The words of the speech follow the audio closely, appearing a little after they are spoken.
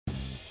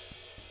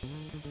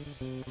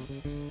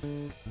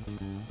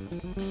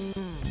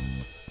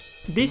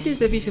This is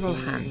The Visible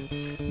Hand.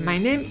 My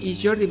name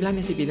is Jordi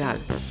Blanes Vidal,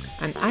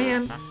 and I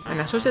am an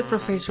Associate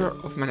Professor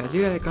of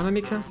Managerial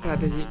Economics and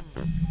Strategy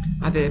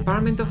at the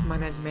Department of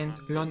Management,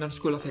 London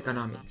School of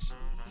Economics.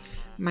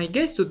 My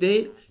guest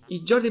today is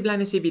Jordi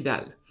Blanes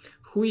Vidal,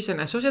 who is an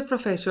Associate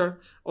Professor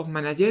of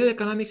Managerial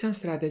Economics and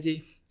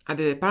Strategy at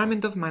the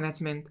Department of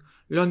Management,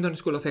 London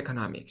School of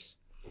Economics.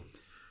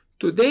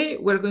 Today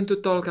we're going to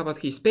talk about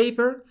his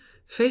paper,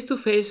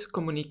 Face-to-Face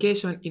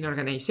Communication in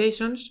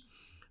Organizations,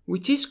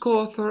 which is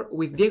co-authored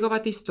with Diego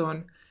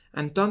Batistón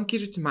and Tom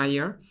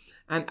Kirchmeier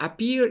and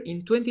appeared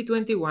in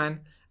 2021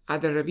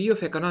 at the Review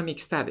of Economic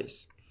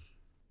Studies.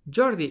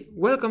 Jordi,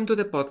 welcome to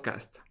the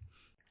podcast.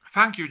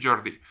 Thank you,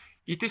 Jordi.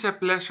 It is a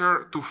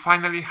pleasure to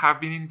finally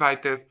have been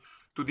invited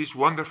to this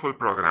wonderful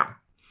program.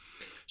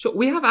 So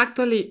we have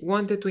actually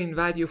wanted to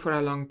invite you for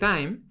a long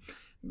time,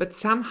 but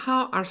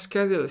somehow our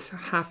schedules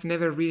have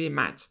never really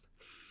matched.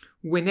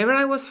 Whenever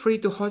I was free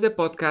to host a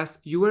podcast,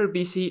 you were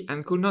busy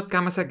and could not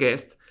come as a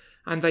guest,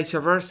 and vice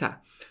versa.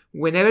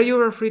 Whenever you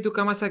were free to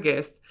come as a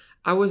guest,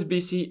 I was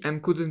busy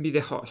and couldn't be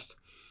the host.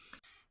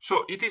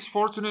 So it is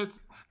fortunate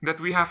that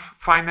we have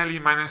finally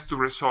managed to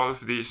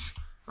resolve this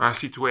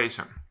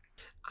situation.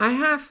 I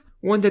have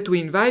wanted to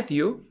invite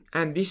you,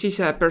 and this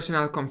is a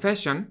personal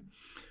confession,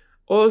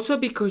 also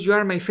because you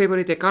are my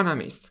favorite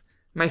economist,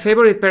 my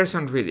favorite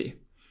person really.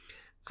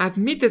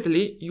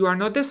 Admittedly, you are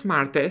not the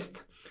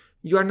smartest,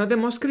 you are not the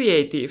most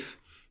creative,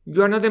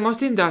 you are not the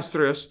most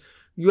industrious,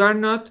 you are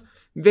not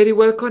very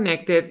well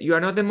connected, you are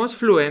not the most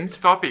fluent.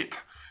 Stop it.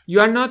 You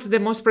are not the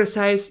most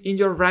precise in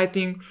your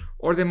writing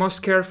or the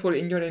most careful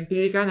in your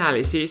empirical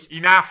analysis.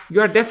 Enough.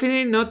 You are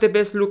definitely not the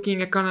best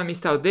looking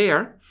economist out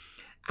there.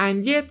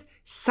 And yet,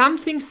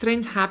 something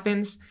strange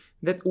happens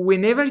that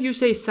whenever you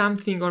say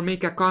something or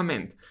make a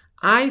comment,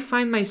 I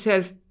find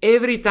myself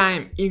every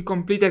time in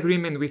complete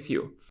agreement with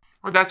you.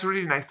 Oh, that's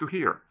really nice to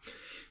hear.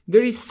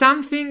 There is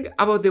something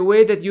about the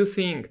way that you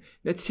think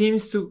that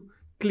seems to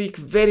click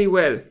very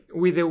well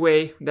with the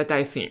way that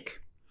I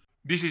think.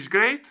 This is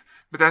great,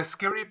 but the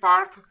scary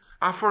part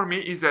for me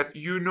is that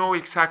you know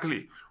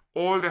exactly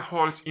all the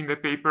holes in the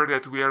paper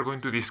that we are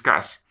going to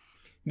discuss.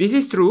 This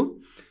is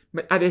true,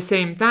 but at the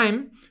same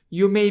time,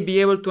 you may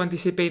be able to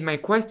anticipate my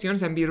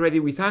questions and be ready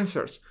with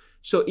answers.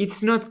 So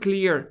it's not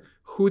clear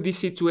who this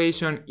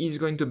situation is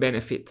going to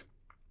benefit.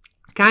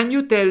 Can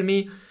you tell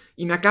me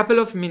in a couple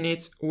of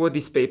minutes what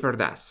this paper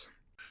does?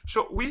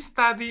 So we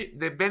study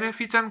the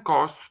benefits and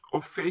costs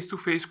of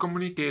face-to-face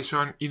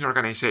communication in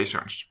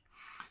organizations.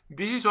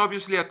 This is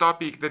obviously a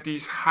topic that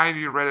is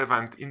highly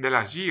relevant in the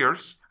last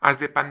years, as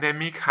the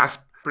pandemic has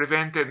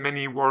prevented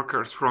many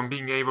workers from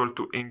being able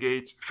to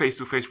engage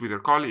face-to-face with their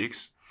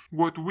colleagues.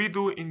 What we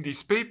do in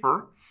this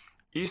paper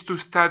is to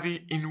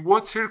study in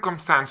what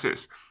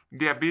circumstances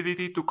the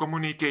ability to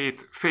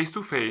communicate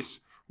face-to-face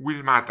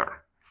will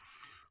matter.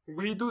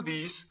 We do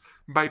this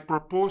by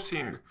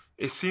proposing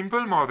a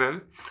simple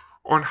model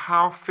on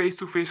how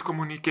face-to-face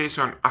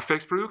communication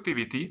affects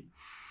productivity,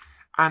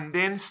 and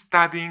then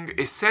studying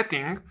a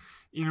setting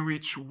in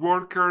which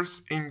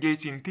workers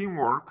engaged in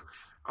teamwork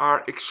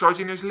are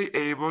exogenously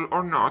able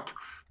or not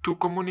to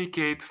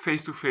communicate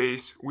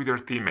face-to-face with their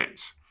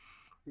teammates.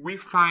 We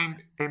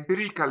find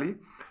empirically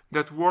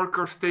that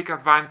workers take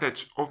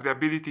advantage of the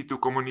ability to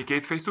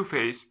communicate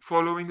face-to-face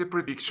following the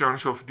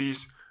predictions of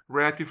this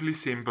relatively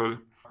simple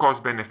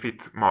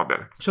cost-benefit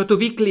model. So to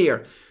be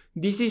clear,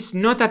 this is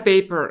not a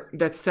paper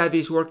that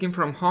studies working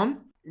from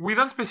home? We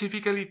don't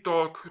specifically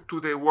talk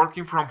to the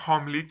working from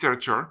home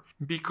literature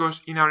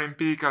because in our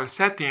empirical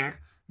setting,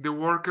 the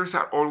workers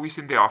are always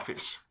in the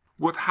office.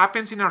 What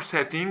happens in our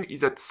setting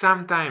is that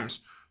sometimes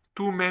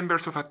two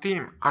members of a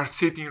team are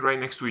sitting right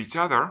next to each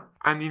other,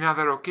 and in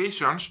other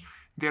occasions,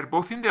 they are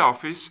both in the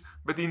office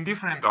but in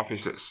different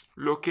offices,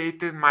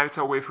 located miles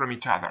away from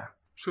each other.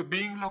 So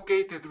being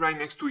located right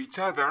next to each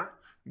other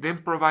then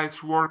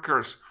provides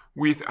workers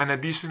with an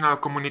additional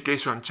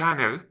communication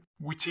channel,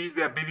 which is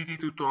the ability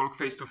to talk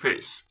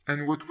face-to-face.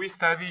 And what we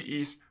study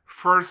is,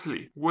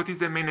 firstly, what is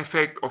the main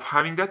effect of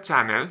having that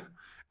channel?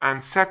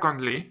 And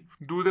secondly,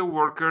 do the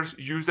workers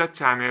use that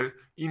channel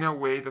in a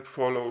way that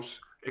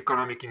follows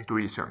economic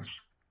intuitions?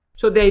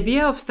 So the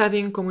idea of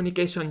studying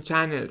communication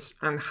channels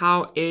and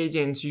how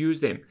agents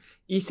use them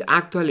is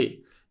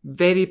actually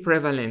very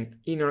prevalent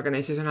in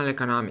organizational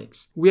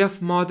economics. We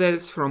have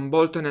models from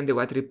Bolton and de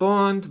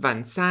Watripont,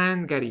 Van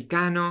Sant,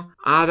 Garicano,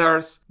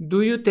 others.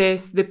 Do you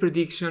test the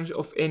predictions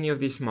of any of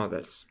these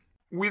models?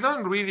 We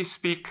don't really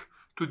speak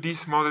to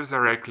these models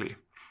directly.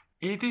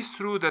 It is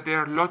true that there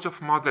are lots of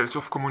models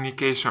of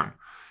communication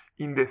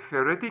in the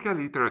theoretical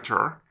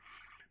literature,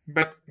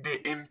 but the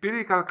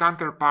empirical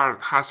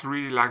counterpart has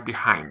really lagged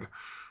behind,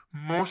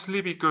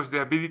 mostly because the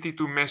ability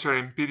to measure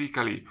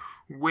empirically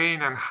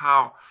when and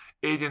how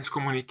agents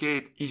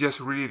communicate is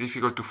just really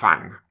difficult to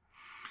find.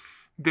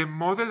 The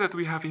model that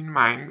we have in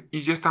mind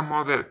is just a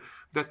model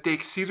that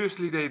takes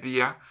seriously the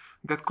idea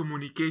that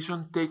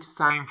communication takes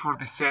time for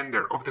the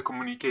sender of the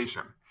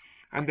communication,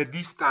 and that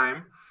this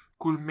time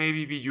could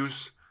maybe be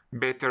used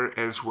better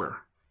elsewhere.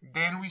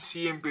 Then we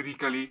see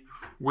empirically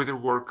whether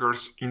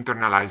workers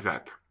internalize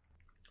that.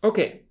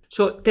 Okay,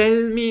 so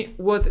tell me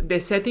what the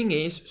setting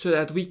is so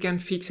that we can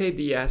fix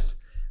ideas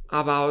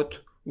about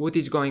what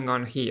is going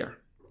on here.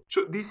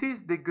 So this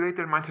is the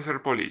Greater Manchester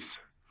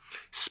Police,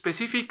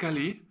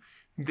 specifically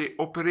the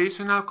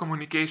Operational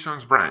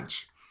Communications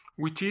Branch,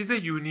 which is the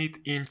unit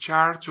in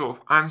charge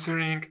of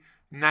answering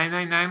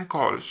 999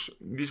 calls,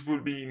 this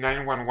will be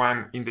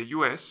 911 in the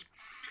US,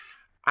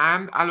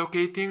 and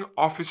allocating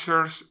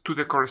officers to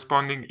the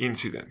corresponding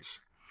incidents.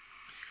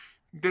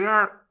 There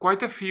are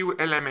quite a few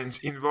elements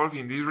involved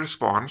in this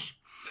response,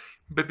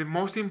 but the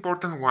most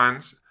important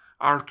ones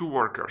are two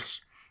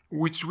workers,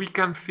 which we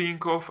can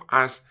think of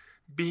as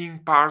being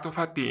part of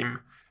a team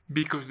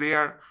because they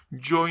are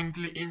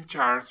jointly in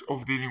charge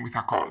of dealing with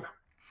a call.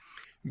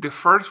 The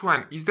first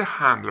one is the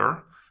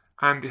handler,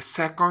 and the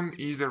second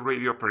is the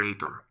radio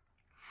operator.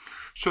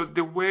 So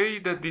the way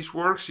that this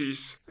works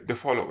is the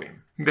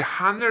following. The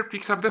handler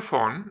picks up the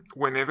phone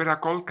whenever a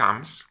call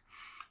comes,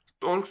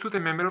 talks to the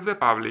member of the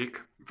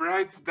public,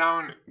 writes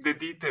down the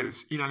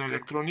details in an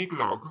electronic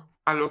log,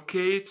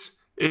 allocates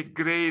a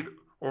grade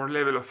or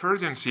level of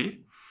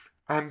urgency,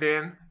 and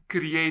then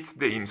creates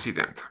the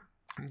incident.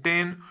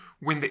 Then,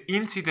 when the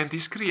incident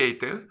is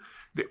created,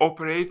 the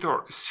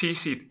operator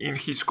sees it in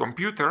his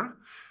computer,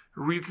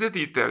 reads the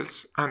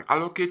details, and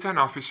allocates an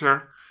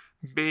officer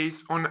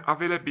based on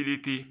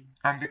availability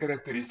and the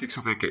characteristics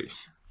of the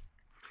case.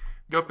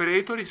 The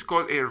operator is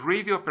called a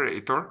radio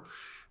operator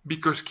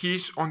because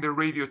he's on the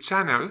radio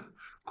channel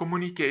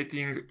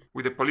communicating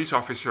with the police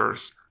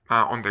officers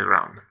on the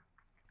ground.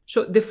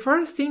 So the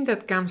first thing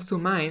that comes to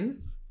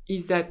mind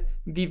is that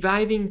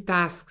dividing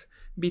tasks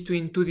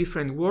between two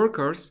different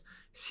workers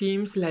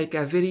seems like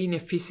a very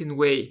inefficient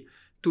way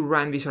to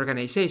run this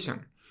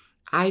organization.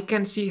 I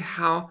can see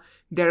how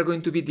there are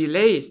going to be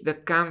delays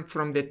that come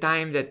from the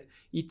time that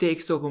it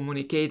takes to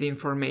communicate the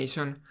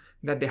information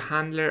that the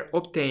handler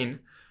obtained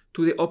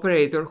to the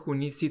operator who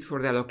needs it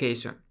for the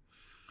allocation.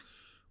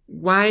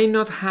 Why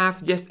not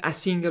have just a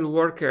single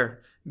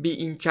worker be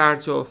in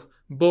charge of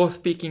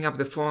both picking up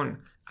the phone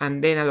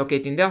and then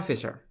allocating the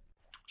officer?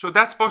 So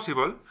that's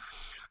possible.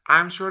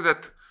 I'm sure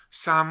that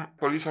some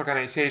police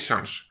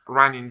organizations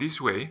run in this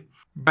way,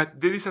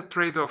 but there is a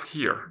trade-off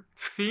here.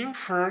 Think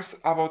first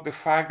about the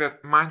fact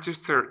that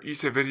Manchester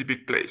is a very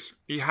big place.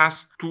 It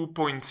has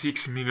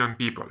 2.6 million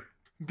people.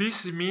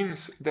 This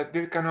means that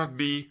there cannot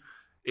be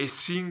a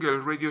single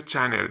radio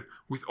channel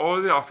with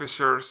all the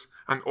officers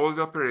and all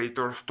the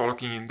operators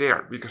talking in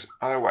there, because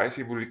otherwise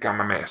it will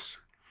become a mess.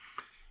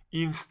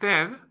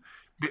 Instead,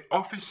 the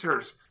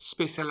officers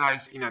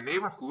specialize in a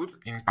neighborhood,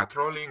 in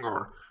patrolling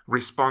or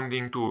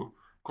responding to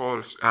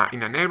calls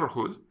in a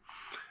neighborhood,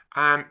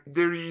 and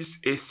there is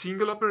a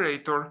single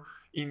operator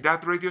in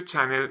that radio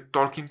channel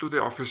talking to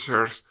the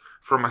officers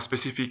from a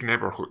specific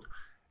neighborhood.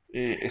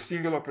 A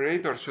single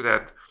operator so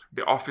that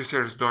the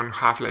officers don't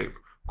have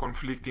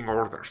conflicting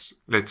orders,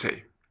 let's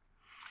say.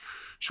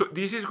 So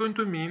this is going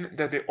to mean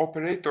that the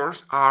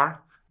operators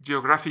are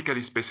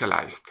geographically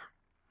specialized.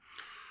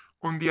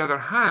 On the other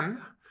hand,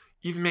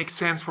 it makes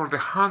sense for the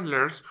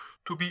handlers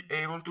to be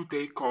able to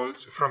take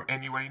calls from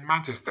anywhere in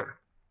Manchester.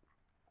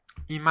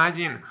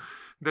 Imagine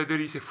that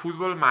there is a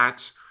football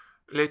match,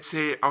 let's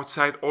say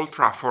outside Old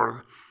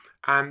Trafford,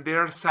 and there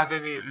are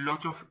suddenly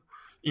lots of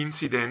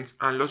incidents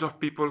and lots of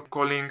people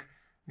calling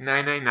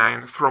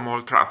 999 from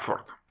Old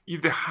Trafford.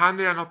 If the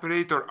handler and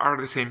operator are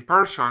the same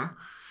person,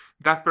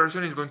 that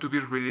person is going to be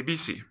really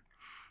busy.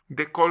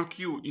 The call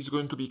queue is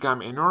going to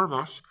become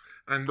enormous,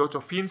 and lots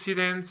of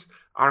incidents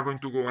are going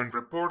to go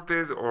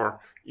unreported, or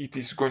it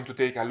is going to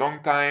take a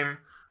long time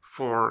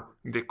for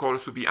the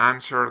calls to be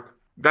answered.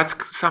 That's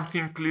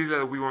something clearly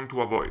that we want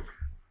to avoid.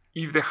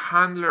 If the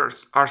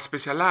handlers are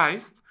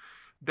specialized,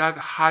 that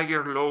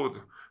higher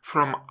load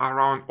from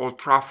around Old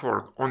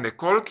Trafford on the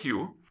call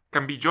queue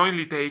can be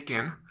jointly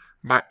taken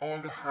by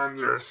all the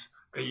handlers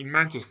in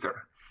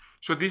Manchester.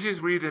 So this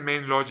is really the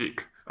main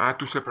logic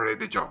to separate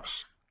the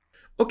jobs.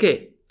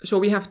 Okay, so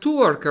we have two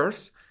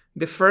workers.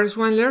 The first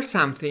one learns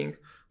something,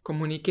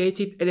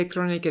 communicates it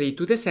electronically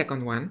to the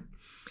second one.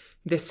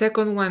 The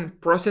second one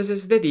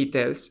processes the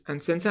details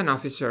and sends an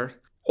officer.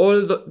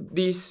 All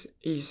this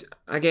is,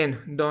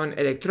 again, done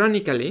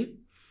electronically.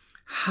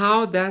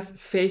 How does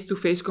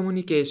face-to-face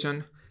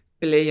communication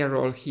play a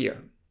role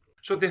here?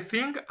 So the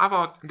thing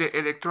about the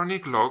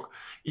electronic log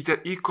is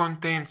that it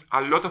contains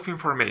a lot of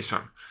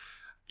information.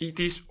 It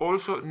is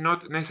also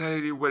not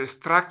necessarily well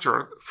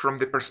structured from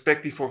the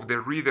perspective of the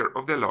reader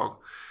of the log,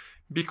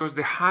 because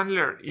the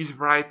handler is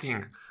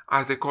writing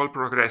as the call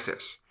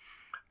progresses.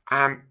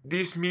 And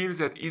this means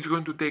that it's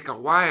going to take a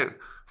while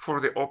for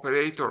the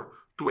operator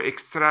to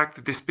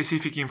extract the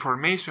specific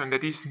information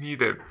that is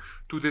needed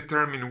to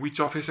determine which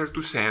officer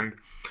to send,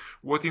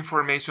 what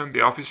information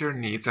the officer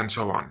needs, and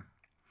so on.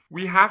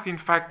 We have, in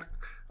fact,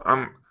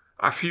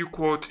 a few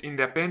quotes in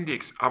the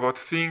appendix about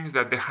things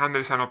that the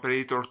handlers and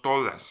operator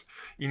told us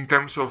in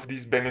terms of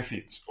these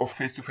benefits of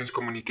face-to-face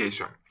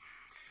communication.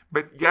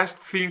 But just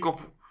think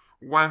of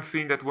one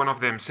thing that one of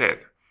them said.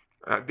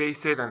 They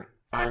said, and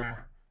I'm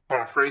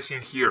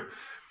paraphrasing here,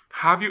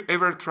 have you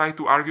ever tried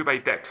to argue by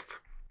text?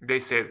 They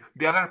said,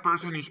 the other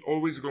person is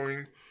always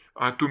going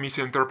to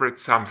misinterpret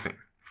something.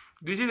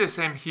 This is the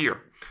same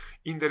here.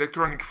 In the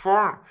electronic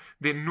form,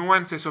 the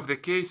nuances of the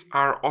case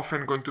are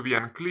often going to be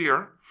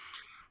unclear,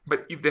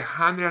 but if the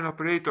handler and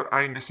operator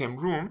are in the same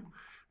room,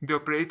 the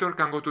operator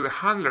can go to the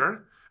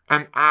handler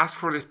and ask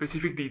for the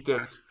specific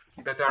details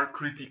that are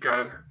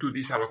critical to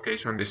this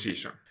allocation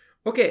decision.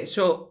 Okay,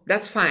 so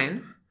that's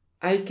fine.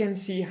 I can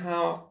see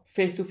how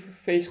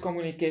face-to-face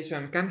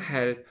communication can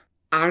help.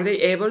 Are they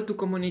able to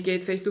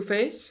communicate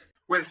face-to-face?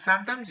 Well,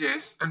 sometimes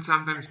yes, and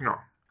sometimes no.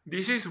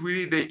 This is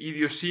really the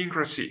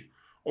idiosyncrasy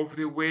of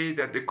the way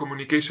that the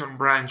communication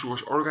branch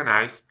was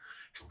organized,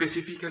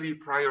 specifically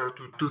prior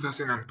to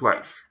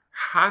 2012.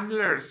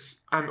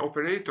 Handlers and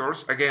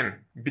operators, again,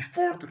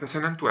 before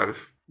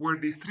 2012, were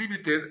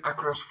distributed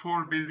across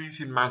 4 buildings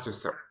in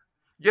Manchester.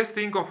 Just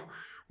think of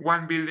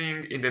one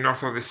building in the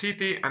north of the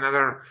city,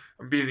 another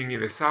building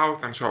in the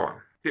south, and so on.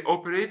 The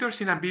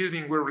operators in a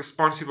building were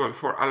responsible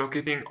for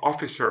allocating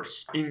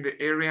officers in the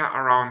area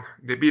around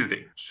the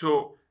building.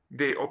 So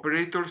the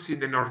operators in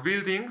the north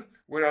building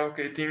were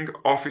allocating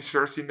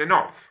officers in the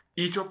north.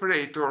 Each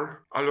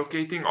operator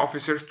allocating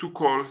officers to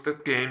calls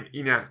that came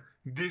in a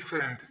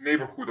different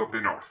neighborhood of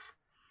the north.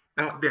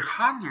 Now, the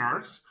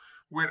handlers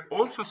were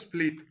also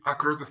split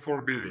across the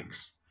 4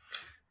 buildings.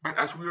 But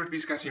as we were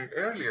discussing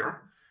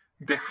earlier,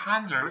 the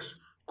handlers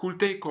could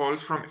take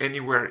calls from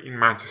anywhere in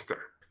Manchester.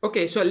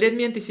 Okay, so let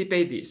me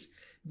anticipate this.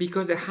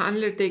 Because the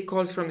handler takes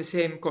calls from the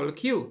same call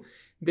queue,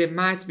 the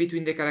match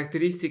between the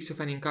characteristics of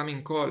an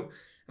incoming call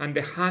and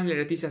the handler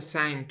that is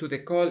assigned to the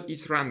call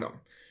is random.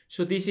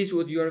 So this is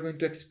what you are going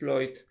to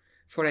exploit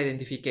for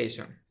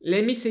identification.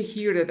 Let me say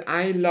here that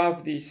I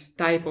love this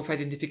type of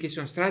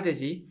identification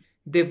strategy.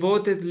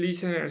 Devoted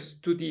listeners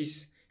to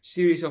this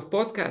series of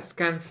podcasts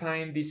can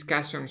find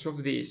discussions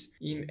of this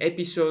in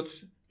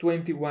episodes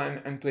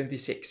 21 and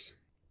 26.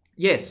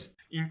 Yes.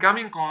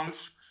 Incoming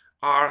calls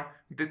are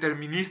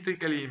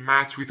deterministically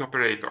matched with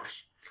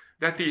operators.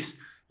 That is,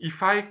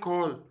 if I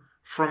call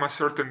from a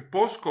certain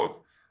postcode,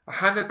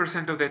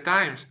 100% of the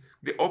times,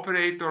 the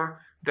operator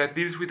that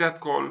deals with that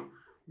call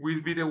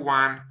will be the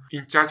one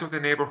in charge of the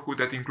neighborhood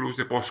that includes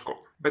the postcode.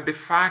 But the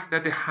fact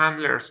that the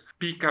handlers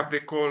pick up the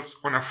calls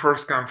on a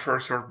first-come,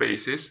 first-served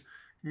basis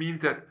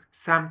means that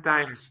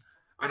sometimes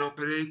an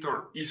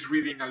operator is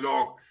reading a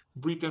log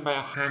written by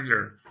a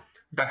handler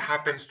that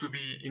happens to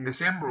be in the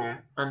same room,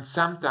 and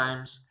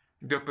sometimes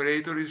the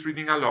operator is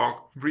reading a log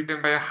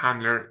written by a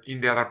handler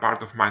in the other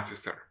part of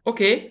Manchester.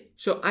 Okay,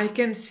 so I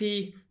can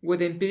see what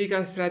the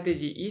empirical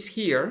strategy is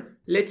here.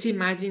 Let's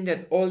imagine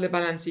that all the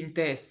balancing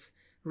tests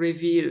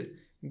reveal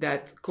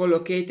that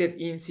collocated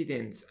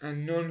incidents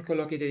and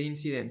non-collocated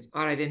incidents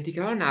are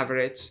identical on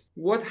average.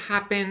 What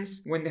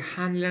happens when the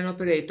handler and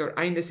operator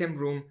are in the same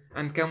room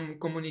and can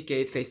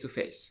communicate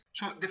face-to-face?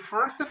 So the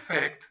first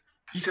effect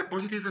is a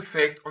positive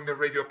effect on the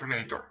radio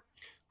operator,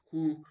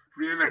 who,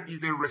 remember,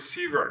 is the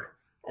receiver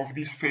of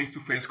this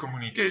face-to-face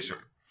communication.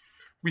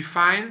 We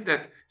find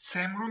that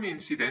same room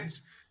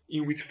incidents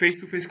in which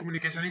face-to-face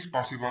communication is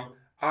possible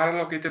are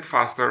allocated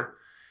faster.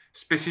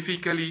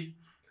 Specifically,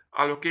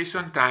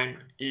 allocation time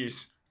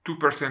is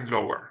 2%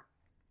 lower.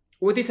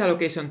 What is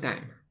allocation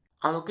time?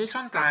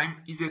 Allocation time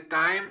is the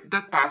time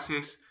that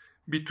passes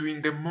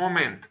between the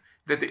moment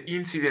that the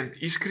incident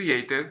is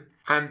created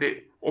and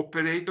the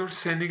operator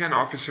sending an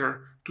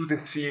officer to the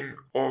scene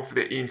of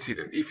the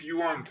incident. If you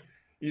want,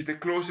 is the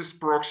closest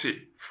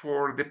proxy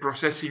for the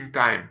processing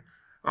time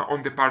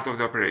on the part of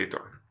the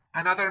operator.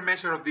 Another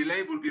measure of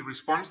delay will be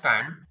response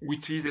time,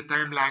 which is the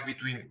time lag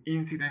between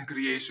incident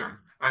creation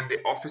and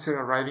the officer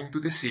arriving to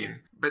the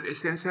scene. But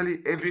essentially,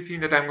 everything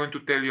that I'm going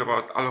to tell you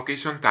about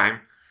allocation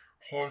time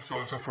holds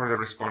also for the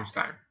response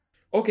time.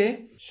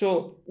 Okay,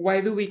 so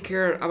why do we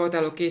care about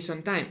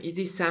allocation time? Is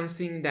this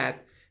something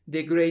that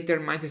the Greater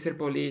Manchester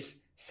Police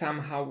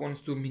somehow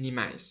wants to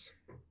minimize?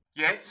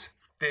 Yes,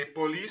 the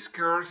police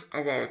cares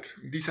about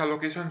this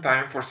allocation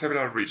time for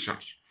several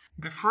reasons.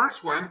 The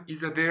first one is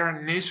that there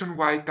are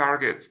nationwide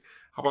targets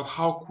about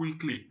how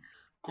quickly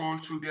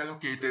calls should be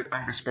allocated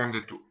and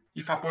responded to.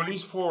 If a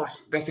police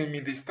force doesn't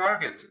meet these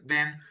targets,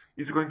 then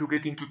it's going to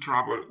get into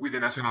trouble with the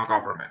national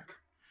government.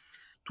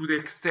 To the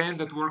extent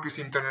that workers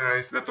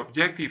internalize that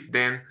objective,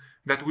 then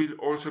that will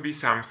also be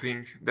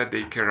something that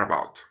they care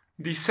about.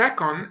 The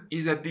second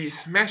is that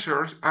these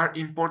measures are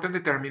important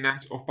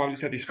determinants of public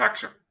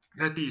satisfaction.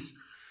 That is,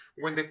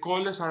 when the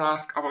callers are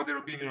asked about their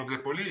opinion of the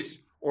police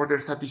or their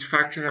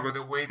satisfaction about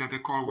the way that the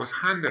call was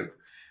handled,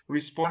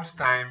 response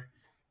time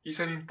is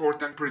an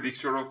important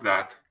predictor of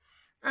that,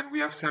 and we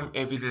have some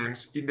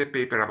evidence in the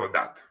paper about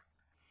that.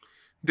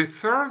 The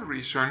third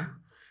reason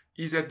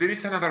is that there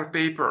is another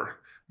paper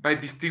by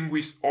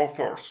distinguished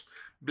authors,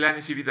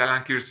 Blanes, Vidal,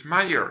 and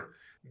Kirschmeyer,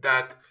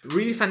 that...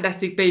 Really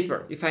fantastic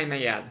paper, if I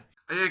may add.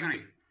 I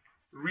agree.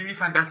 Really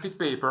fantastic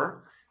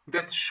paper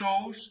that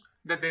shows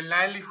that the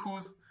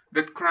likelihood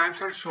that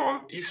crimes are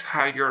solved is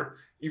higher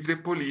if the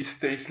police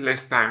takes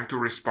less time to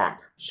respond.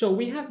 So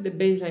we have the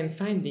baseline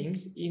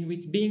findings in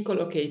which being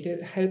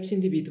collocated helps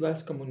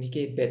individuals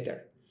communicate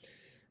better.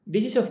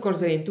 This is of course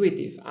very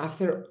intuitive.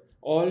 After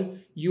all,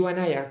 you and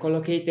I are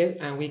collocated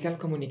and we can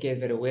communicate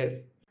very well.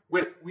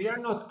 Well, we are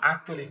not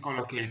actually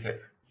collocated.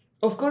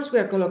 Of course we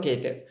are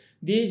collocated.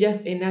 This is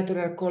just a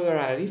natural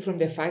corollary from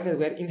the fact that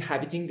we are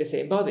inhabiting the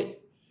same body.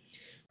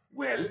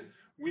 Well,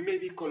 we may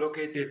be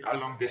collocated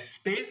along the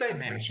space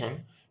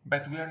dimension,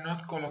 but we are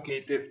not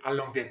collocated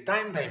along the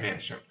time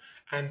dimension.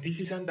 And this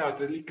is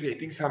undoubtedly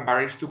creating some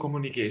barriers to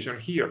communication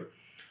here.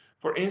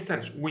 For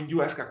instance, when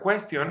you ask a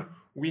question,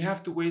 we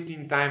have to wait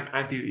in time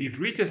until it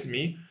reaches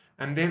me,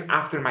 and then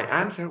after my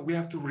answer, we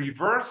have to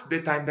reverse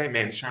the time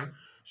dimension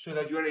so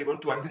that you are able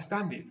to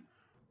understand it.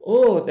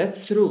 Oh,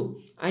 that's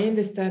true. I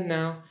understand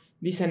now.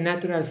 This is a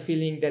natural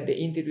feeling that the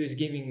interview is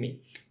giving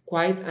me,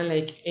 quite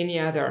unlike any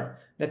other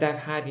that I've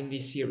had in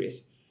this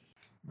series.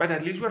 But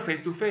at least we're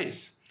face to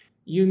face.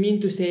 You mean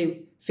to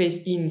say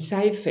face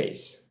inside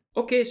face?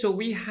 Okay, so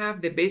we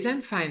have the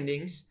baseline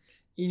findings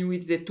in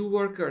which the two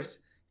workers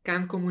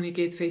can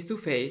communicate face to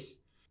face.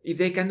 If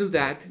they can do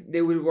that,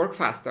 they will work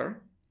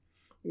faster.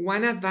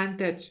 One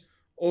advantage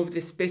of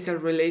the special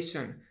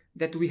relation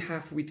that we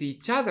have with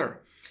each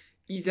other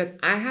is that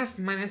I have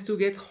managed to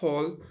get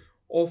hold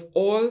of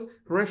all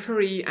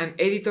referee and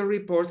editor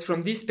reports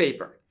from this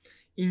paper,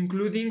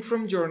 including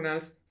from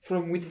journals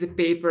from which the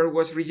paper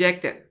was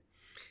rejected.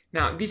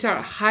 Now, these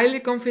are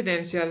highly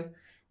confidential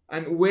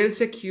and well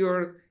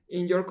secured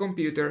in your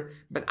computer,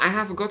 but I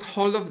have got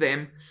hold of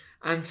them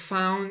and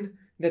found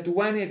that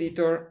one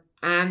editor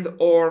and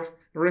or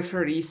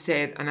referee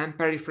said, and I'm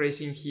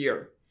paraphrasing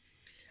here,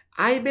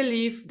 I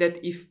believe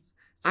that if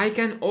I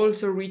can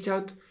also reach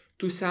out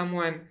to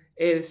someone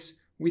else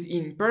with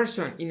in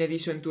person in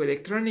addition to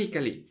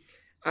electronically,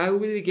 I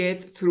will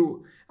get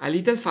through a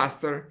little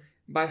faster,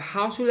 but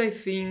how should I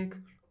think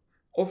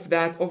of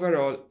that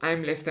overall?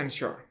 I'm left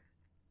unsure.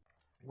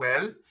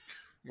 Well,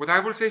 what I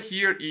will say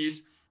here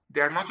is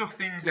there are lots of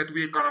things that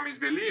we economists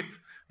believe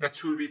that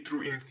should be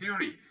true in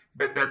theory,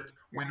 but that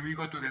when we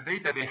go to the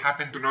data, they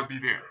happen to not be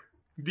there.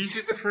 This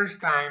is the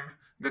first time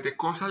that the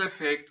causal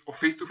effect of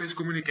face-to-face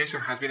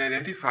communication has been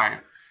identified.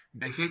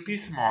 The effect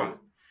is small,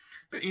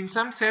 but in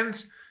some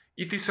sense,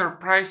 it is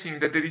surprising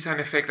that there is an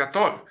effect at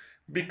all,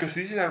 because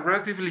this is a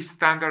relatively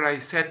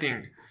standardized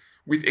setting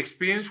with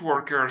experienced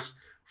workers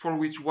for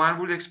which one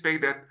would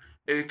expect that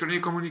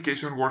electronic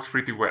communication works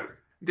pretty well.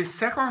 The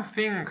second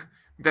thing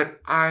that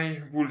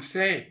I will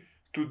say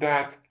to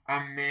that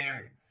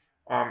main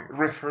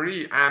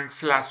referee and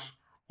slash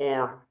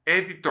or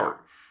editor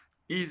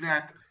is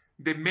that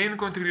the main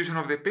contribution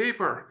of the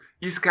paper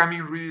is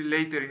coming really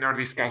later in our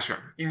discussion,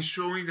 in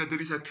showing that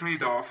there is a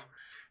trade-off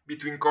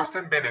between cost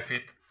and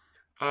benefit,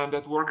 and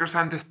that workers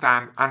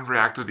understand and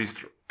react to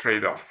this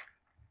trade-off.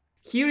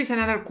 Here is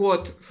another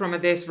quote from a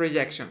desk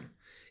rejection.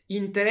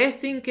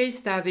 Interesting case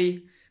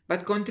study,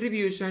 but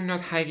contribution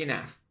not high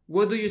enough.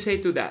 What do you say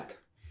to that?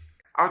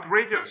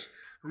 Outrageous,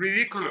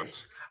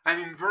 ridiculous, an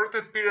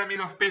inverted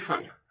pyramid of people.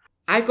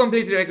 I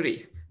completely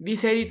agree.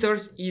 These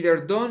editors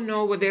either don't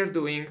know what they're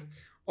doing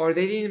or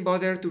they didn't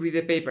bother to read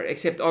the paper,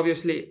 except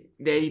obviously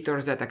the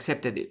editors that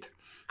accepted it.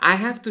 I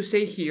have to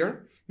say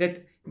here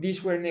that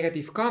these were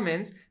negative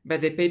comments,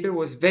 but the paper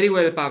was very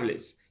well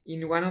published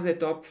in one of the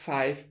top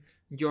 5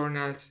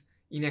 journals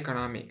in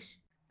economics.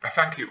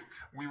 Thank you.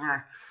 We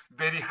were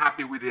very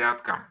happy with the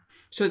outcome.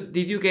 So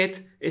did you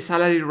get a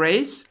salary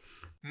raise?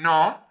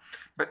 No,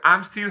 but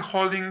I'm still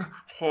holding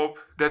hope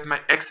that my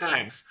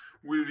excellence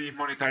will be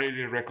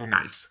monetarily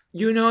recognized.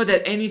 You know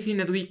that anything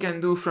that we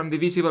can do from the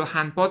Visible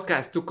Hand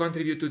podcast to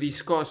contribute to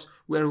this cause,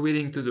 we're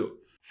willing to do.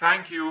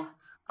 Thank you.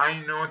 I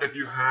know that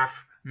you have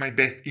my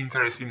best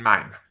interest in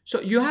mind.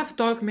 So you have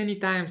talked many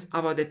times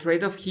about the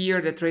trade-off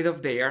here, the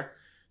trade-off there.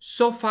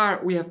 So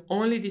far, we have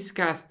only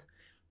discussed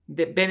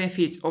the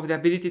benefits of the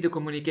ability to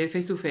communicate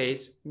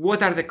face-to-face.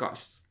 What are the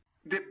costs?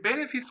 The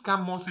benefits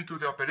come mostly to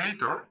the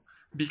operator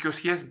because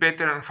he has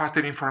better and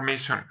faster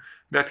information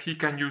that he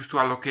can use to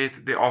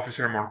allocate the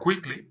officer more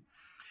quickly.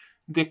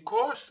 The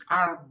costs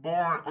are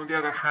borne, on the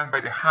other hand,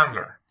 by the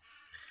handler.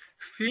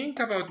 Think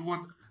about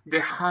what the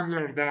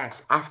handler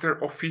does after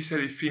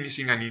officially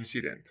finishing an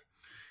incident.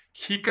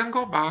 He can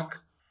go back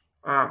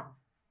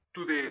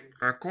to the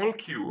call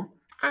queue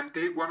and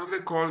take one of the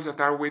calls that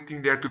are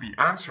waiting there to be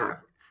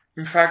answered.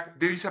 In fact,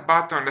 there is a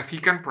button that he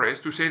can press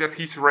to say that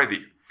he's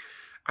ready.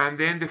 And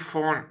then the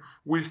phone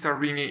will start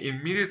ringing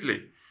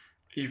immediately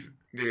if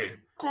the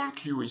call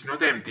queue is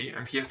not empty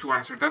and he has to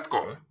answer that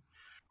call.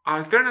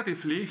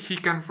 Alternatively, he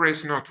can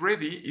press not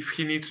ready if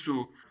he needs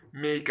to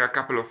make a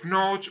couple of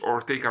notes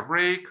or take a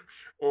break,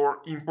 or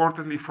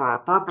importantly for our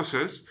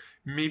purposes,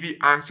 maybe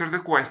answer the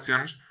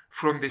questions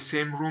from the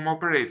same room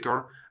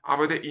operator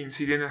about the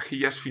incident that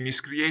he has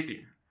finished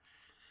creating.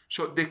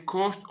 So the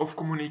cost of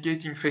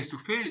communicating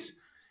face-to-face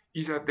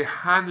is that the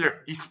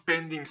handler is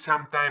spending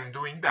some time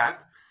doing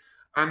that,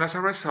 and as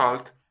a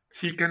result,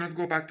 he cannot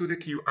go back to the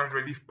queue and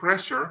relieve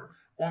pressure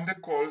on the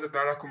calls that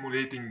are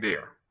accumulating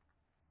there.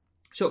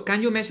 So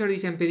can you measure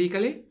this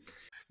empirically?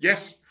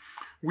 Yes,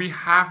 we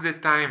have the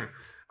time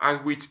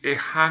at which a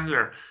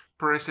handler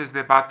presses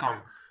the button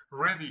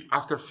ready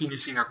after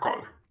finishing a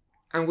call.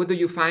 And what do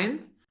you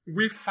find?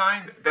 We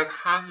find that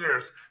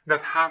handlers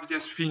that have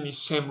just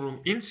finished same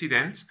room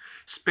incidents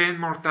spend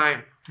more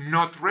time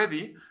not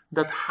ready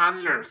than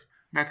handlers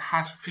that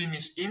has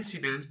finished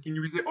incidents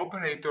in which the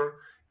operator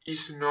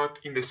is not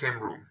in the same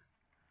room.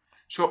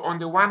 So on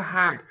the one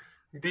hand,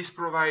 this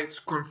provides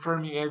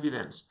confirming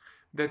evidence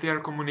that they are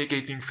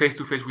communicating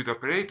face-to-face with the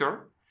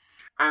operator,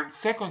 and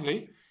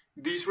secondly,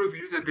 this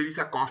reveals that there is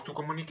a cost to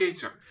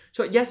communication.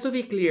 So just to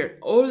be clear,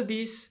 all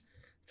these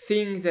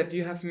things that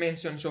you have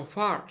mentioned so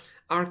far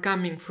are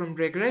coming from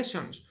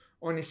regressions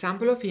on a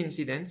sample of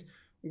incidents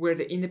where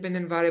the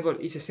independent variable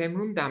is a same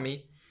room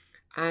dummy,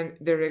 and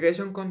the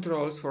regression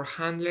controls for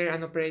handler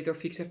and operator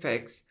fixed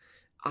effects,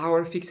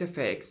 our fixed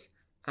effects,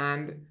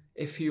 and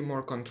a few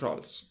more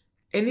controls.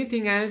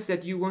 Anything else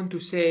that you want to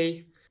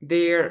say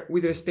there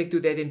with respect to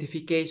the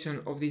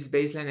identification of these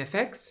baseline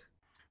effects?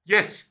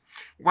 Yes,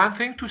 one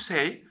thing to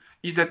say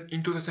is that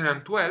in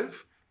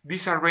 2012,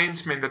 this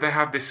arrangement that I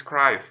have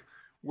described,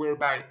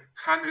 whereby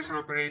handlers and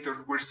operators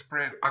were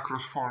spread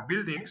across 4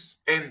 buildings,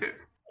 ended.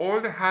 All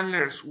the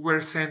handlers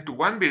were sent to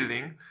one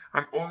building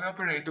and all the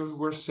operators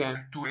were sent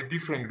to a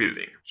different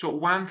building. So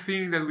one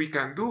thing that we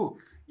can do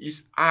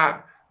is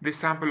add the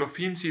sample of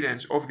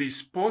incidents of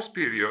this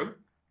post-period,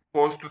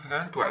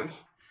 post-2012,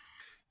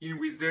 in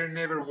which there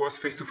never was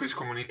face-to-face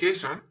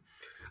communication,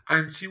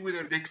 and see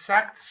whether the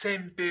exact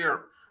same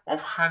pair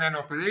of handler and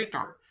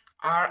operator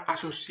are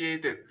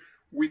associated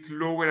with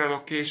lower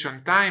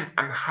allocation time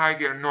and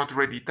higher not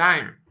ready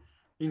time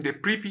in the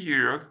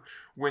pre-period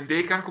when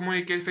they can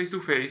communicate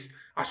face-to-face,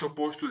 as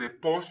opposed to the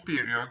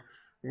post-period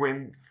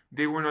when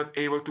they were not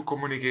able to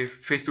communicate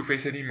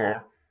face-to-face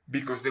anymore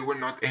because they were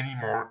not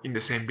anymore in the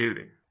same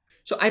building.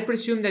 So I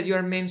presume that you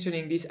are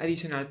mentioning this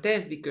additional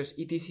test because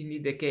it is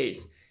indeed the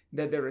case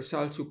that the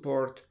results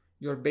support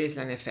your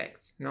baseline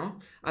effects, no?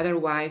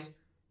 Otherwise,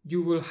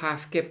 you will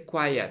have kept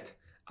quiet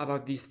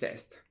about this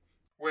test.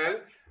 Well,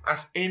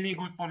 as any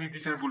good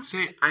politician would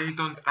say, I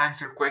don't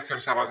answer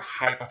questions about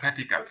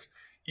hypotheticals.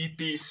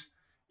 It is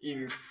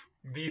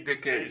indeed the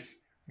case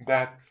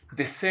that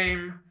the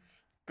same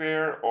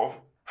pair of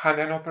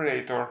handler and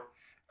operator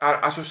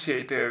are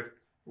associated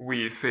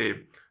with a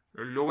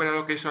lower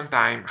allocation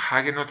time,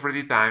 higher not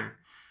ready time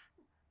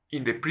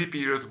in the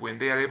pre-period when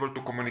they are able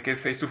to communicate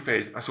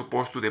face-to-face, as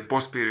opposed to the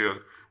post-period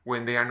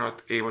when they are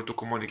not able to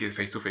communicate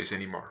face-to-face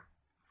anymore.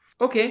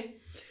 Okay,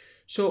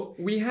 so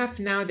we have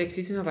now the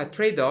existence of a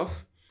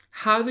trade-off.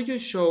 How do you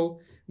show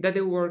that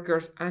the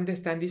workers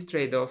understand this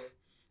trade-off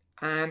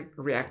and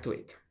react to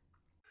it?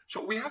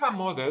 So we have a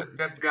model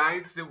that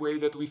guides the way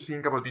that we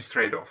think about this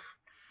trade-off.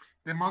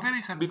 The model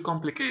is a bit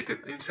complicated,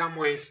 in some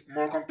ways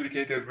more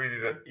complicated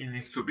really than it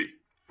needs to be,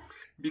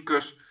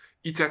 because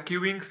it's a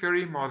queuing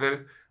theory model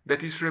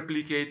that is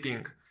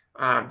replicating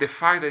the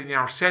fact that in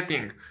our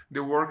setting,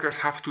 the workers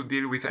have to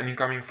deal with an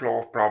incoming flow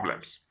of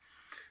problems.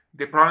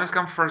 The problems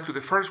come first to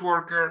the first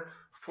worker,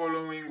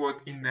 following what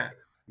in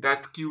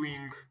that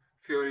queuing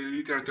theory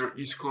literature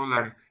is called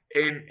an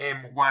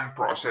NM1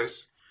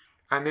 process,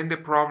 and then the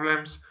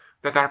problems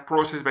that are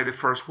processed by the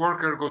first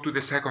worker go to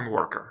the second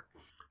worker.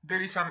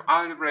 There is some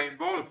algebra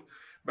involved,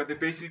 but the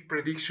basic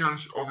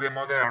predictions of the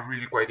model are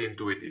really quite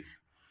intuitive.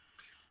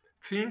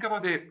 Think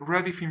about the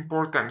relative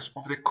importance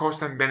of the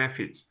cost and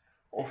benefits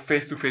of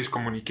face-to-face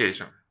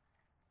communication.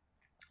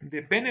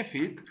 The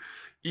benefit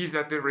is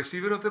that the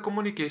receiver of the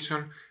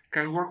communication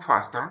can work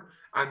faster,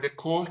 and the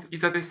cost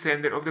is that the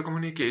sender of the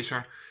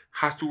communication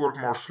has to work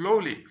more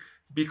slowly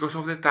because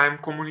of the time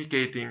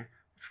communicating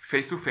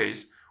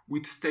face-to-face,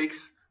 which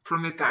takes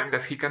from the time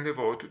that he can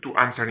devote to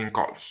answering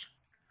calls.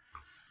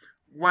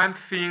 One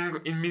thing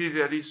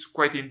immediately that is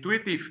quite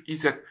intuitive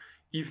is that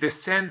if the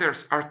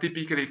senders are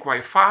typically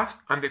quite fast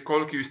and the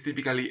call queue is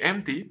typically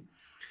empty,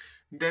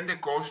 then the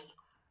cost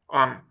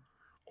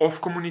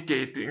of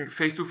communicating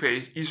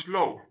face-to-face is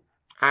low,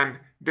 and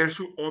there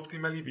should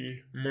optimally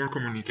be more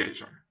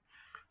communication.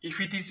 If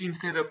it is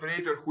instead the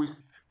operator who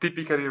is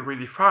typically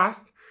really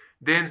fast,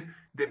 then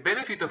the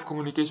benefit of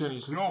communication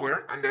is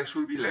lower and there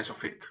should be less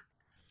of it.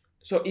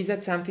 So is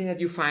that something that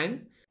you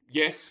find?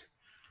 Yes.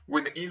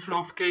 When the inflow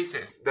of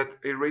cases that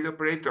a radio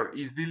operator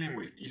is dealing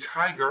with is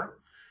higher,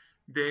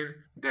 then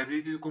the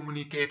ability to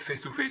communicate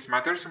face-to-face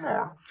matters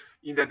more,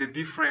 in that the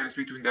difference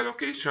between the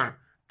allocation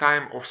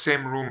time of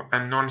same room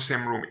and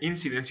non-same room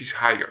incidents is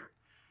higher.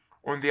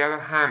 On the other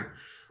hand,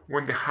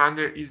 when the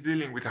handler is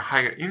dealing with a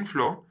higher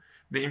inflow,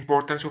 the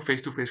importance of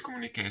face-to-face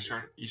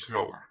communication is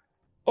lower.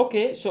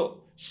 Okay,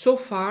 so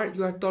far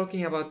you are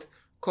talking about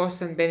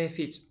costs and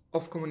benefits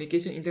of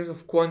communication in terms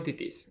of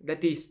quantities,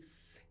 that is,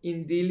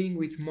 in dealing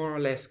with more or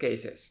less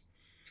cases.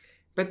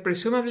 But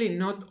presumably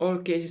not all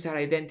cases are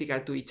identical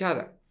to each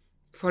other.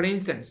 For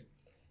instance,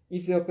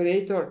 if the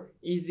operator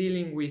is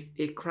dealing with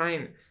a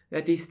crime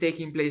that is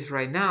taking place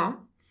right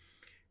now,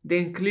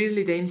 then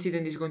clearly the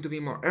incident is going to be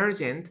more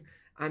urgent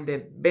and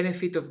the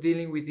benefit of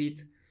dealing with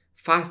it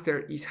faster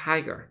is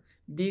higher.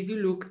 Did you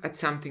look at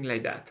something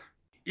like that?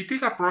 It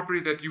is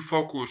appropriate that you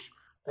focus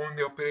on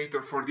the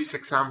operator for this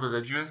example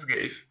that you just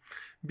gave,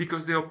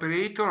 because the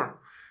operator,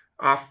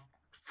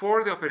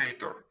 for the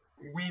operator,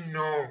 we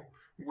know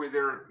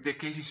whether the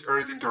case is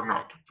urgent or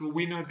not. So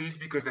we know this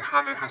because the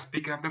handler has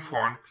picked up the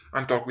phone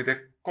and talked with the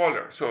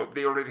caller, so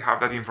they already have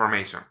that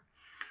information.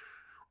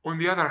 On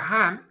the other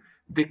hand,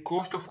 the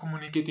cost of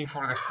communicating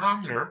for the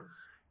handler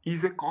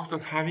is the cost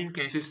of having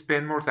cases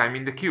spend more time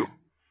in the queue.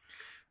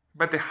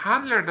 But the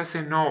handler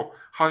doesn't know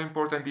how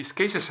important these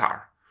cases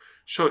are.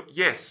 So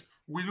yes,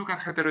 we look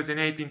at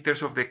heterogeneity in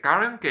terms of the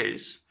current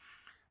case,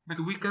 but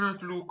we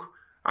cannot look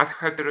at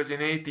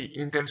heterogeneity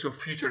in terms of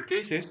future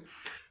cases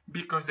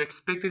because the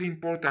expected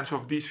importance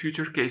of these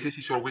future cases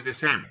is always the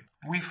same.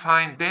 We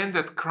find then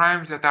that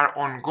crimes that are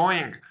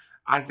ongoing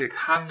as the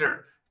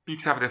handler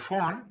picks up the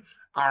phone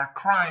are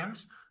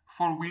crimes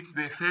for which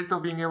the effect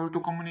of being able to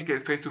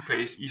communicate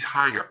face-to-face is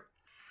higher.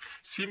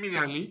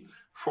 Similarly,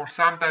 for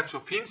some types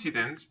of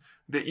incidents,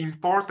 the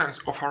importance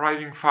of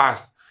arriving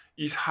fast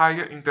is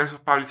higher in terms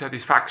of public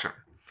satisfaction.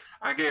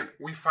 Again,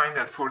 we find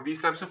that for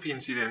these types of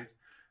incidents,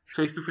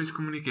 face-to-face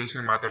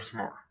communication matters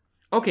more.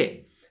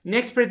 Okay,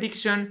 next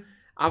prediction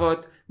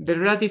about the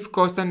relative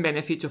cost and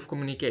benefits of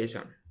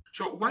communication.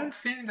 So one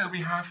thing that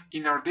we have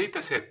in our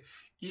dataset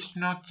is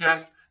not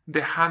just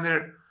the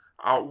handler,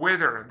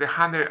 whether the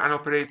handler and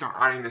operator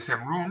are in the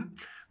same room,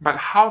 but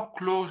how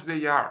close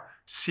they are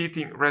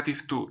sitting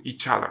relative to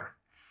each other.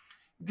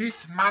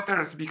 This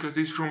matters because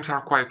these rooms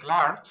are quite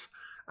large,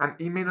 and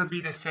it may not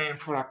be the same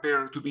for a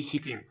pair to be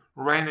sitting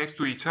right next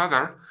to each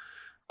other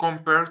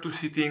compared to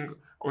sitting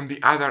on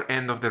the other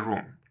end of the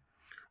room.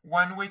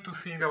 One way to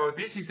think about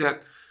this is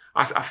that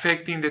as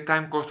affecting the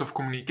time cost of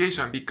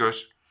communication,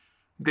 because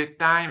the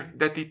time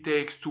that it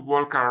takes to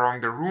walk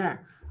around the room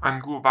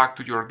and go back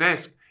to your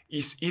desk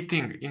is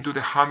eating into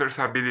the handler's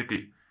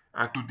ability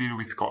to deal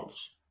with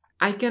calls.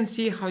 I can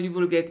see how you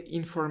will get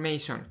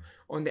information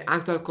on the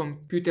actual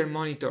computer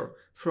monitor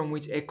from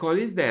which a call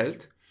is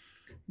dealt,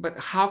 but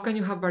how can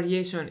you have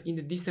variation in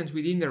the distance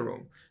within the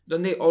room?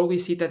 Don't they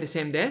always sit at the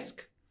same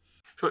desk?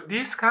 So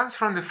this comes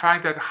from the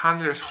fact that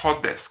handlers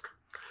hot desk.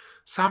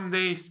 Some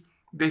days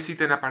they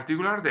sit in a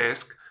particular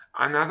desk,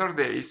 and other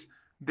days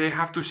they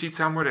have to sit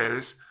somewhere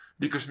else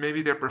because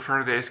maybe their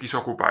preferred desk is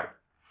occupied.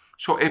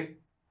 So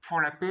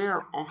for a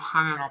pair of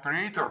handler and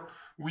operator,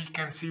 we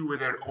can see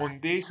whether on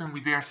days on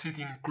which they are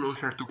sitting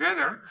closer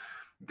together,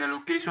 the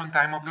location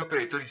time of the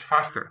operator is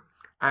faster.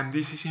 And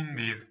this is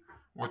indeed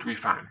what we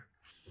find.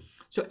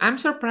 So I'm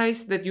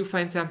surprised that you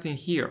find something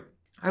here.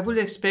 I would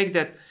expect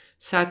that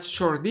such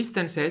short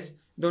distances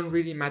don't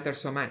really matter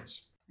so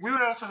much. We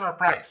were also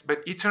surprised,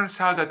 but it turns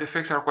out that the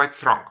effects are quite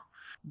strong.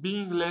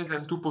 Being less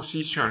than 2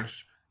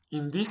 positions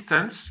in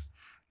distance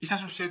is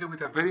associated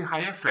with a very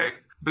high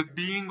effect, but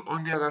being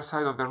on the other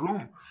side of the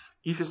room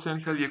is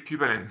essentially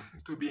equivalent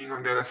to being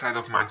on the other side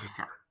of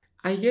Manchester.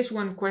 I guess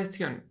one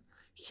question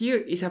here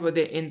is about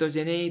the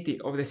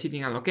endogeneity of the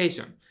sitting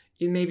allocation.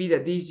 It may be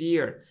that this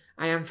year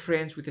I am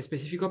friends with a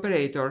specific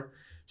operator,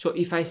 so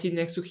if I sit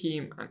next to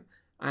him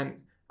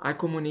and I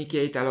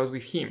communicate a lot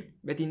with him.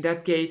 But in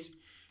that case,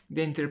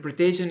 the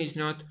interpretation is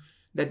not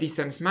that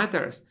distance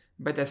matters,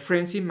 but that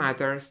friendship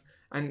matters,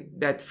 and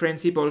that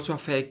friendship also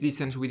affects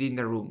distance within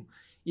the room.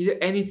 Is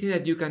there anything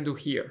that you can do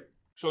here?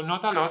 So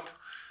not a lot.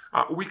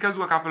 We can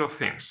do a couple of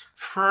things.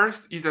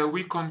 First is that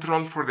we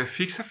control for the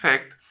fixed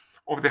effect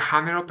of the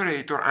handler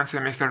operator and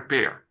semester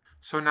pair.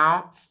 So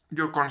now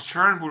your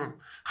concern will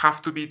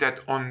have to be that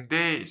on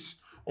days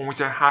on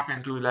which I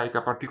happen to like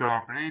a particular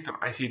operator,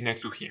 I sit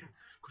next to him,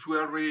 because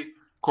we're already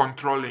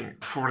controlling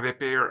for the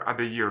pair at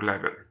the year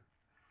level.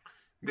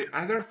 The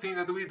other thing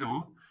that we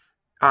do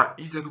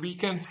is that we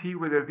can see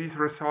whether these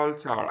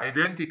results are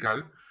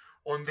identical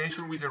on days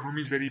on which the room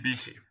is very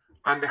busy.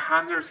 And the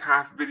handlers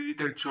have very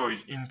little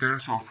choice in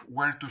terms of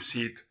where to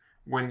sit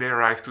when they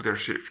arrive to their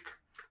shift.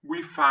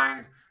 We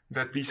find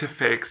that these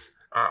effects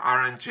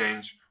are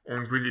unchanged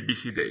on really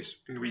busy days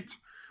in which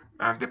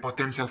the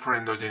potential for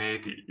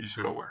endogeneity is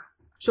lower.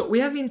 So we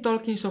have been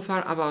talking so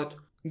far about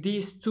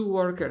these two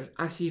workers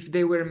as if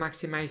they were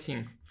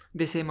maximizing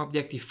the same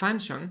objective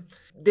function.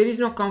 There is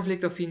no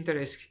conflict of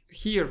interest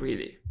here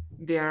really.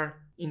 They are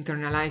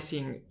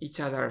internalizing each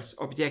other's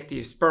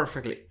objectives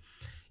perfectly.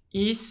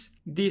 Is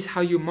this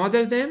how you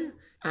model them?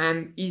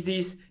 And is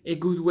this a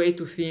good way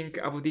to think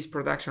about this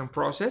production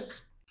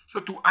process? So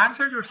to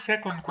answer your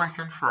second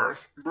question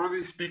first,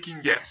 broadly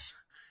speaking, yes.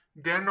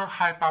 There are no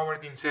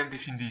high-powered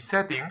incentives in these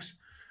settings,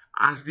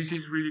 as this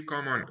is really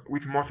common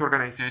with most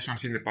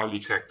organizations in the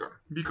public sector.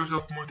 Because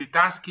of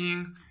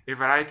multitasking, a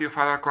variety of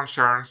other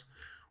concerns,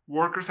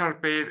 workers are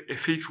paid a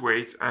fixed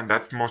wage, and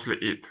that's mostly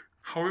it.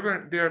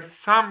 However, there are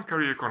some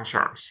career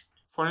concerns.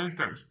 For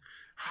instance,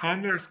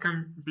 handlers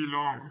can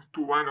belong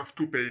to one of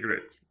two pay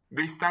grades.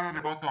 They start at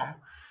the bottom,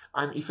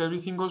 and if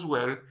everything goes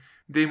well,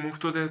 they move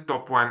to the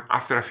top one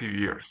after a few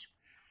years.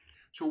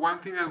 So one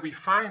thing that we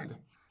find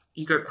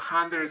is that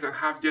handlers that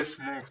have just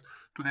moved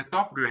to the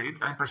top grade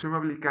and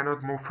presumably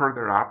cannot move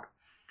further up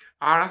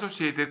are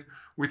associated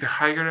with a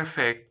higher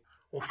effect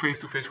of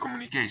face-to-face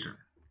communication.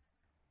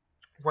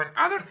 One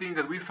other thing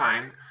that we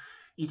find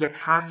is that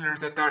handlers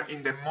that are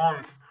in the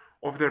month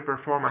of their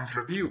performance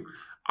review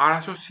are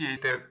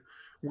associated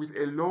with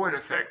a lower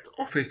effect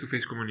of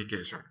face-to-face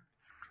communication.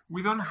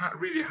 We don't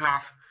really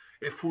have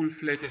a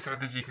full-fledged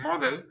strategic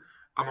model,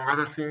 among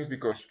other things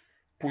because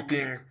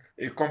putting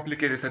a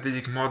complicated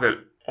strategic model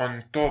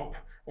on top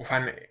of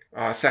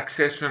a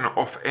succession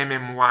of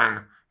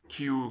MM1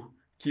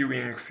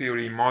 queuing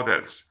theory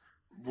models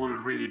will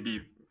really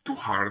be too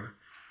hard.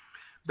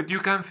 But you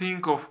can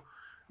think of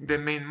the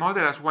main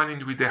model as one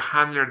in which the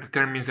handler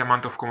determines the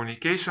amount of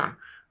communication,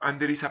 and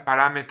there is a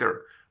parameter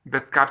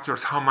that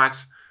captures how much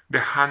the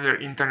handler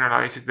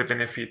internalizes the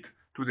benefit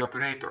to the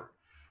operator.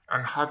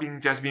 And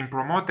having just been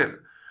promoted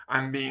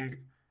and being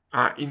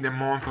in the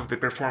month of the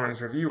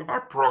performance review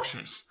are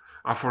proxies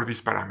for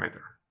this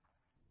parameter.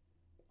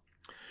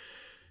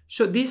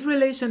 So this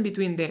relation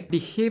between the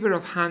behavior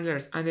of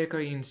handlers and their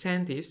career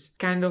incentives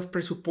kind of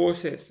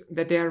presupposes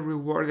that they are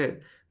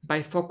rewarded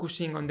by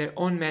focusing on their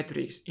own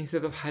metrics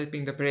instead of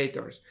helping the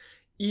operators.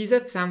 Is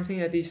that something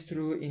that is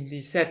true in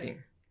this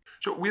setting?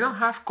 So we don't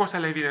have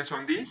causal evidence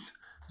on this,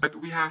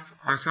 but we have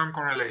some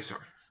correlation.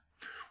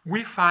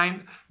 We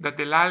find that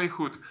the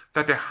likelihood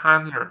that the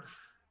handler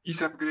is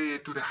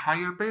upgraded to the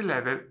higher pay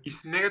level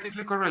is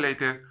negatively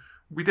correlated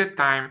with the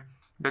time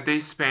that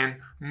they spend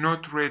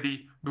not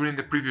ready during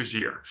the previous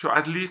year. So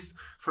at least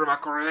from a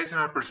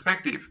correlational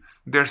perspective,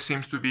 there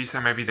seems to be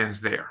some evidence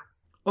there.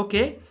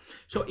 Okay,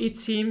 so it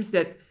seems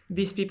that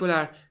these people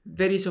are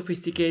very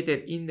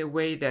sophisticated in the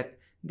way that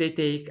they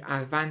take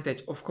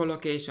advantage of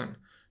collocation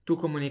to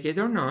communicate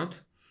or not.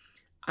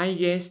 I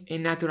guess a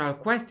natural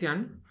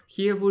question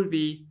here will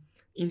be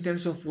in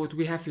terms of what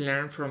we have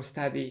learned from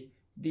study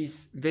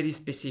this very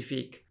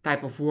specific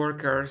type of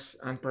workers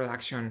and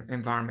production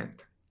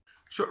environment.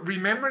 So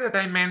remember that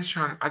I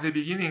mentioned at the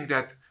beginning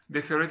that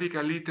the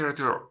theoretical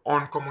literature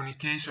on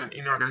communication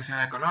in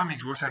organizational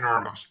economics was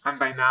enormous and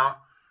by now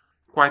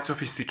quite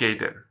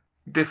sophisticated.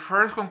 The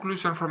first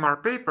conclusion from our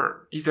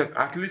paper is that,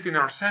 at least in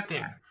our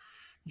setting,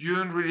 you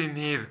don't really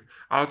need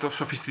a lot of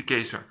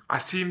sophistication. A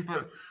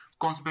simple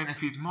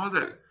cost-benefit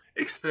model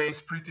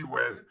explains pretty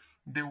well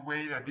the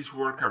way that these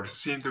workers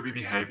seem to be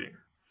behaving.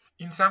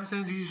 In some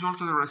sense, this is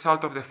also the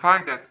result of the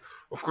fact that,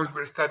 of course,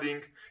 we're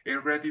studying a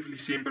relatively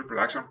simple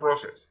production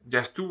process.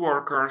 Just two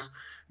workers,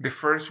 the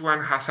first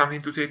one has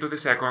something to say to the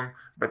second,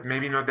 but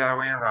maybe not the other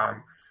way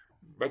around.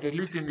 But at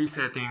least in this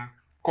setting,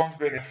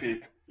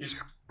 cost-benefit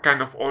is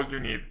kind of all you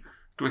need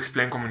to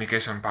explain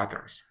communication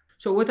patterns.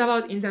 So what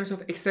about in terms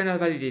of external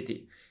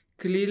validity?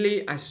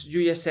 Clearly, as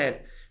you just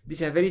said,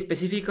 this is a very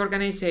specific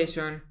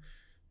organization.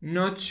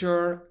 Not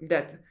sure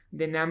that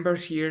the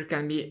numbers here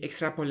can be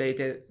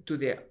extrapolated to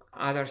the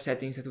other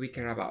settings that we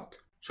care about.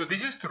 So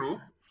this is true,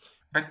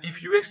 but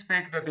if you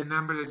expect that the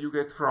number that you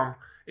get from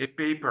a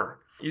paper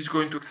is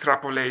going to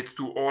extrapolate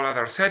to all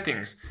other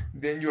settings,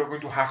 then you're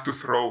going to have to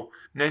throw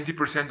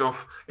 90%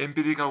 of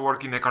empirical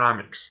work in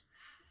economics.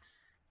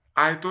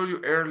 I told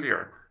you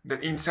earlier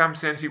that in some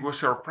sense it was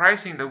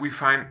surprising that we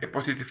find a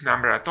positive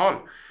number at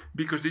all,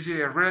 because this is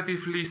a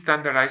relatively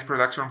standardized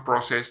production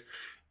process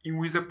in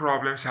which the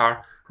problems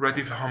are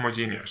relatively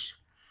homogeneous.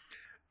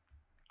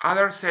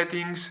 Other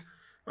settings,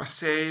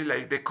 say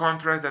like the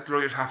contracts that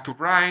lawyers have to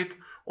write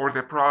or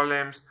the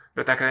problems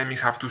that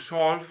academics have to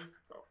solve,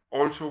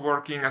 also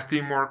working as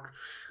teamwork,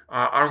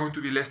 are going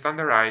to be less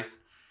standardized,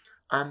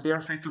 and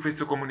their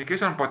face-to-face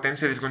communication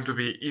potential is going to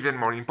be even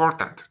more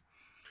important.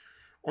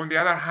 On the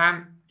other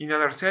hand, in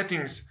other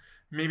settings,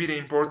 maybe the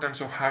importance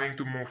of having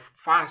to move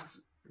fast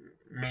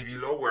may be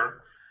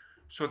lower,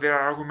 so there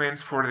are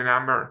arguments for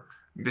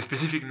the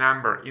specific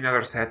number in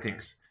other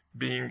settings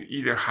being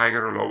either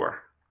higher or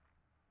lower.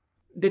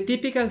 The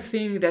typical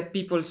thing that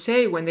people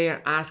say when they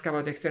are asked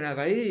about external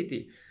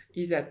validity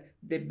is that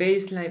the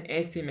baseline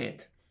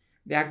estimate,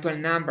 the actual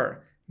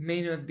number,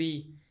 may not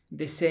be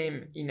the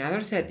same in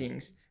other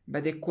settings,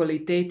 but the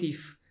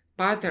qualitative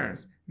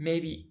patterns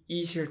may be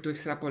easier to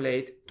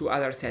extrapolate to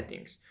other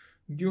settings.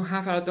 You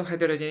have a lot of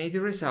heterogeneity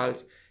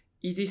results.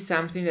 Is this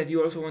something that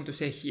you also want to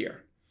say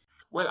here?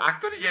 Well,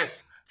 actually,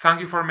 yes.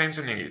 Thank you for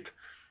mentioning it.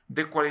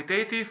 The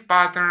qualitative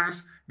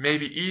patterns may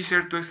be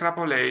easier to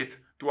extrapolate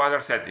to other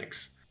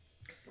settings.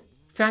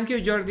 Thank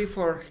you, Jordi,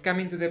 for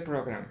coming to the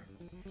program.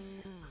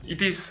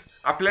 It is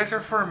a pleasure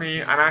for me,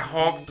 and I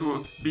hope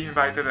to be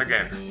invited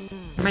again.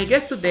 My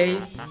guest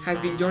today has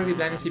been Jordi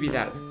Blanes y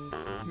Vidal.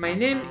 My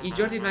name is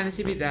Jordi Blanes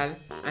y Vidal,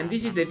 and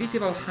this is the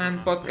Visible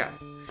Hand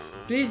podcast.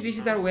 Please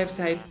visit our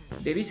website,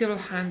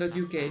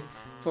 thevisibleHand.uk,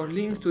 for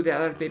links to the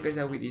other papers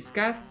that we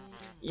discussed.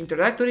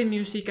 Introductory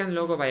music and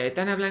logo by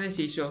Aitana Blanes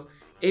Iso,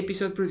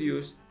 episode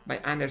produced by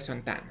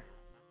Anderson Tan.